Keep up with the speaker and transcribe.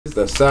It's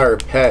the Sour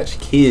Patch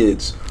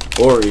Kids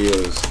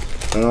Oreos.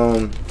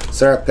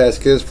 Sour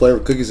Patch Kids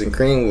flavored cookies and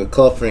cream with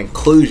colorful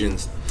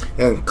inclusions.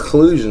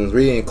 Inclusions,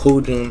 really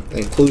including.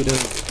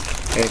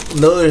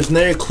 And no, there's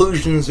no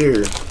inclusions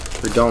here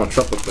for Donald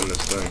Trump up in this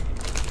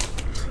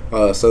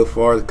thing. So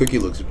far, the cookie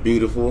looks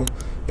beautiful.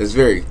 It's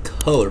very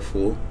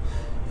colorful.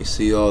 You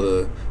see all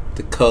the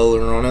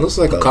color on it. It looks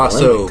like a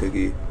lemon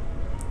cookie.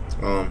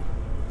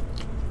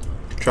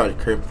 Try the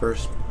cream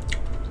first.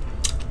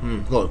 A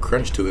little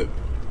crunch to it.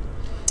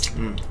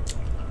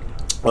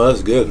 Oh,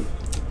 that's good.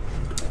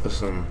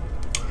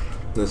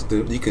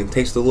 You can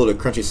taste a little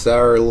crunchy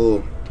sour, a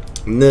little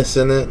ness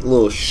in it, a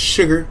little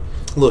sugar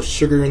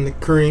in the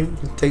cream.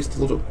 You taste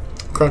the little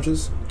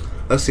crunches.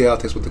 Let's see how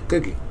it tastes with the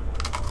cookie.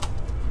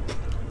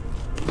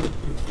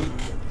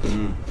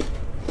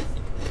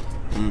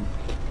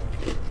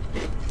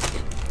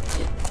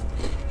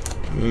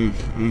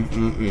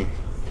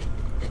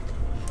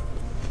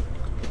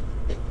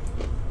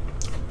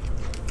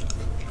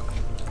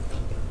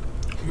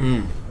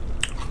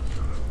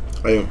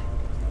 Hey,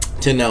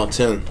 10 out of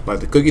 10. Like,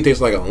 the cookie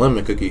tastes like a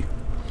lemon cookie.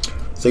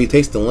 So you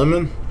taste the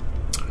lemon,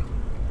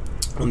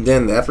 and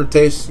then the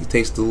aftertaste, you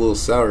taste the little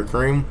sour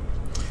cream.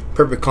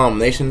 Perfect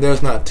combination though.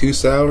 It's not too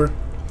sour.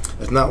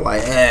 It's not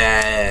like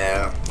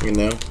you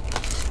know.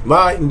 But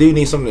I do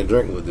need something to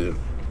drink with it.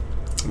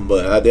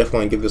 But I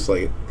definitely give this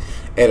like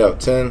 8 out of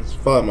 10. It's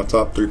probably my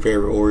top 3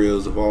 favorite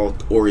Oreos of all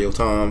Oreo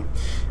time.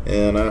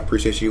 And I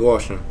appreciate you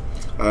watching.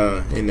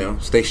 You know,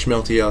 stay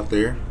schmelty out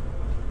there.